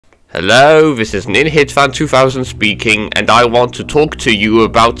Hello, this is NinHitFan2000 speaking, and I want to talk to you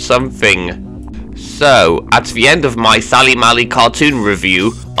about something. So, at the end of my Sally Mally cartoon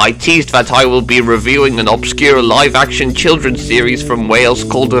review, I teased that I will be reviewing an obscure live-action children's series from Wales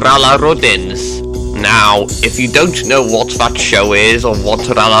called Rala Rwdins. Now, if you don't know what that show is, or what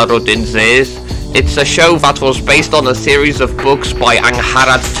Rala Rwdins is, it's a show that was based on a series of books by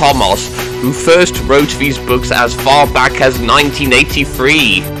Angharad Thomas, who first wrote these books as far back as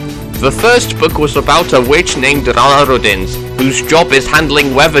 1983. The first book was about a witch named Rala Rwdins, whose job is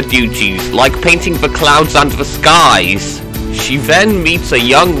handling weather duties, like painting the clouds and the skies. She then meets a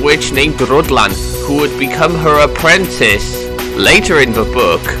young witch named Rwdlan, who would become her apprentice. Later in the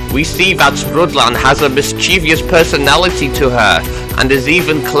book, we see that Rwdlan has a mischievous personality to her, and is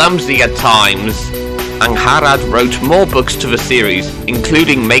even clumsy at times. Angharad wrote more books to the series,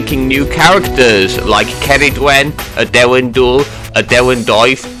 including making new characters like Ceridwen, a Dewendul, a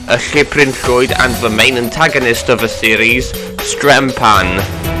Dewendoeth, a Chyprin Llwyd, and the main antagonist of the series, Strempan.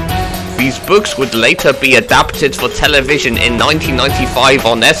 These books would later be adapted for television in 1995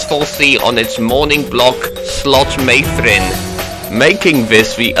 on S4C on its morning block, Slot Meithrin, making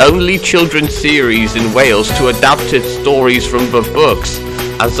this the only children's series in Wales to adapt its stories from the books,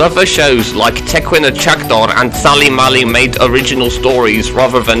 as other shows like Tequin a Chacdor and Sally Mally made original stories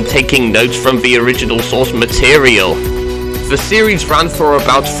rather than taking notes from the original source material. The series ran for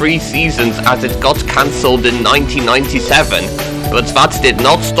about 3 seasons as it got cancelled in 1997, but that did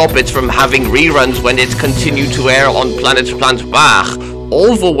not stop it from having reruns when it continued to air on Planet Plant Bach,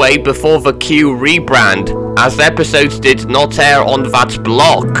 all the way before the Q rebrand, as episodes did not air on that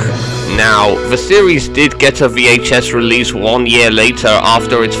block. Now, the series did get a VHS release 1 year later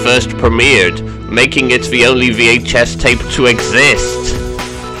after it first premiered, making it the only VHS tape to exist.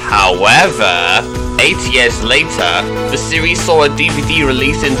 However, 8 years later, the series saw a DVD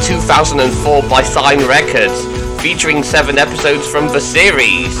release in 2004 by Sign Records, featuring 7 episodes from the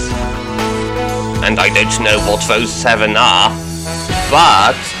series. And I don't know what those 7 are.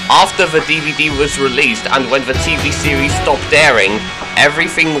 But, after the DVD was released and when the TV series stopped airing,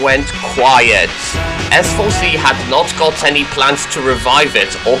 everything went quiet. S4C had not got any plans to revive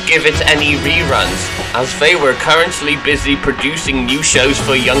it or give it any reruns, as they were currently busy producing new shows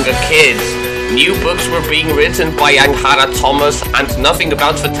for younger kids. New books were being written by Angharad Thomas, and nothing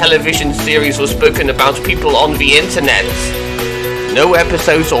about the television series was spoken about people on the internet. No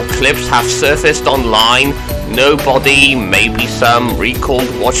episodes or clips have surfaced online. Nobody, maybe some, recalled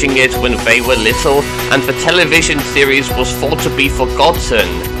watching it when they were little, and the television series was thought to be forgotten.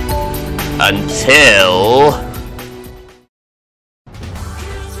 Until...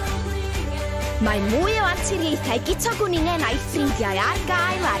 Mae mwy o anturiaethau Guto Gwningen a'i ffrindiau ar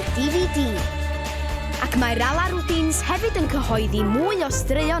gael ar DVD. Ac mae Rala Rwdins hefyd yn cyhoeddi mwy o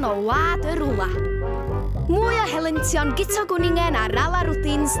straeon o wlad y rwla. Mwy o helyntion Guto Gwningen a Rala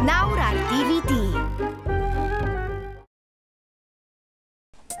Rwdins nawr ar DVD.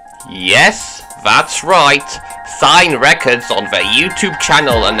 Yes, that's right. Sign Records on their YouTube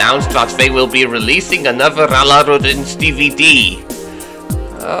channel announced that they will be releasing another Rala Rwdins DVD.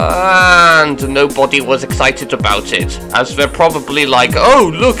 And nobody was excited about it, as they're probably like,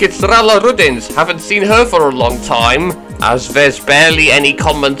 oh look, it's Rala Rwdins, haven't seen her for a long time, as there's barely any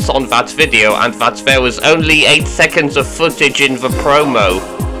comments on that video and that there was only 8 seconds of footage in the promo.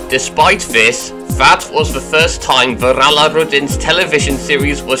 Despite this, that was the first time the Rala Rwdins television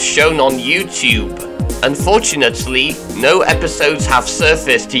series was shown on YouTube. Unfortunately, no episodes have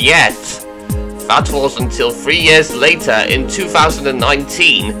surfaced yet. That was until 3 years later, in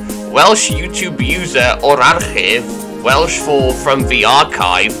 2019, Welsh YouTube user Orarchiv, Welsh for From the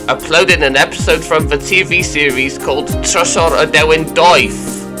Archive, uploaded an episode from the TV series called Trysor y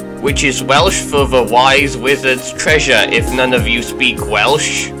Dewendoeth, which is Welsh for the Wise Wizard's Treasure if none of you speak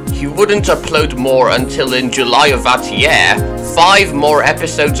Welsh. He wouldn't upload more until in July of that year. 5 more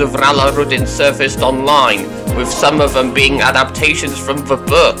episodes of Rala Rwdins surfaced online, with some of them being adaptations from the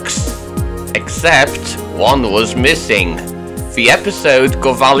books. Except, one was missing. The episode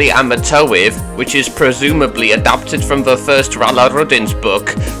Gofali am y Tywydd, which is presumably adapted from the first Rala Rwdins book,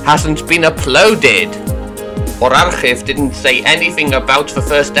 hasn't been uploaded. Orarchiv didn't say anything about the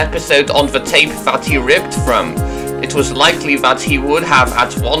first episode on the tape that he ripped from. It was likely that he would have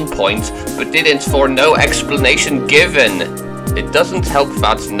at one point, but didn't for no explanation given. It doesn't help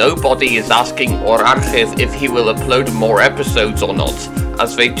that nobody is asking Orarchiv if he will upload more episodes or not,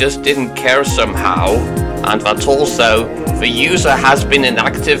 as they just didn't care somehow, and that also, the user has been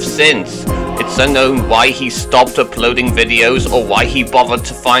inactive since. It's unknown why he stopped uploading videos or why he bothered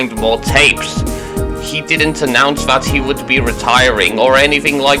to find more tapes. he didn't announce that he would be retiring or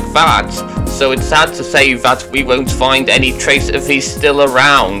anything like that, so it's sad to say that we won't find any trace if he's still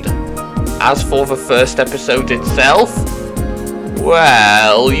around. As for the first episode itself,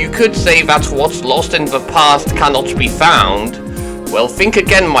 well, you could say that what's lost in the past cannot be found. Well, think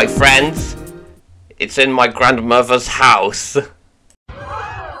again, my friends. It's in my grandmother's house.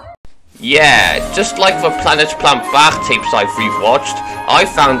 Yeah, just like the Planet Plant Bach tapes I've rewatched, I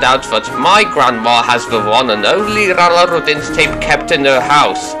found out that my grandma has the one and only Rala Rwdins tape kept in her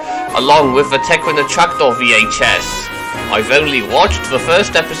house, along with the Tequila Tractor VHS. I've only watched the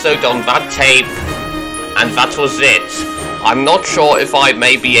first episode on that tape, and that was it. I'm not sure if I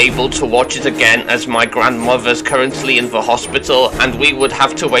may be able to watch it again, as my grandmother's currently in the hospital and we would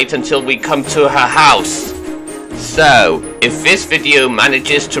have to wait until we come to her house. So, if this video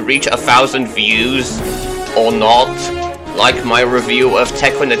manages to reach 1,000 views, or not, like my review of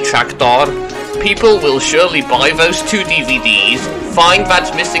Tequila Tractor, people will surely buy those 2 DVDs, find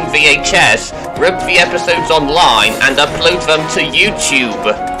that missing VHS, rip the episodes online and upload them to YouTube.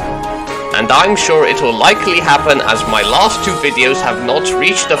 And I'm sure it will likely happen, as my last 2 videos have not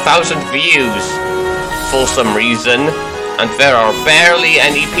reached 1,000 views for some reason, and there are barely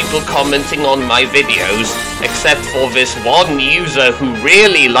any people commenting on my videos, except for this one user who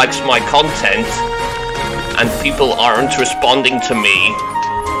really likes my content, and people aren't responding to me.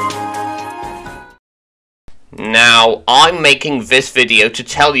 Now, I'm making this video to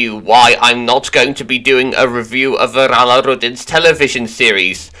tell you why I'm not going to be doing a review of the Rala Rwdins television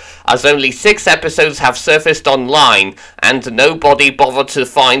series, as only 6 episodes have surfaced online, and nobody bothered to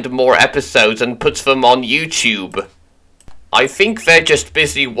find more episodes and put them on YouTube. I think they're just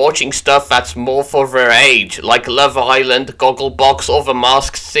busy watching stuff that's more for their age, like Love Island, Gogglebox or The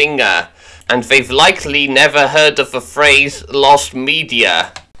Masked Singer, and they've likely never heard of the phrase lost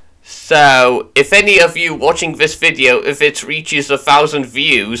media. So, if any of you watching this video, if it reaches 1,000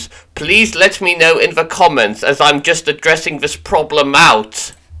 views, please let me know in the comments, as I'm just addressing this problem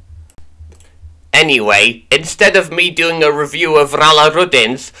out. Anyway, instead of me doing a review of Rala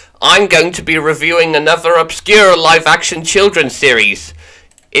Rwdins, I'm going to be reviewing another obscure live-action children's series.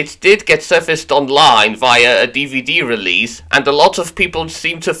 It did get surfaced online via a DVD release, and a lot of people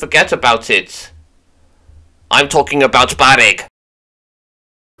seem to forget about it. I'm talking about Barig.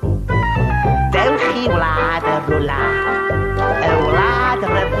 Dewch I wlad y rwla, y wlad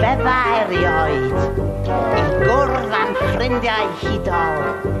ryfeddau erioed, I gwrdd â'n ffrindiau hudol,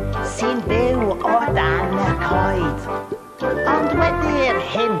 sy'n byw o dan y coed. Ond wedi'r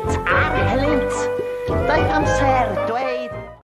hint a'r helynt, doedd amser dweud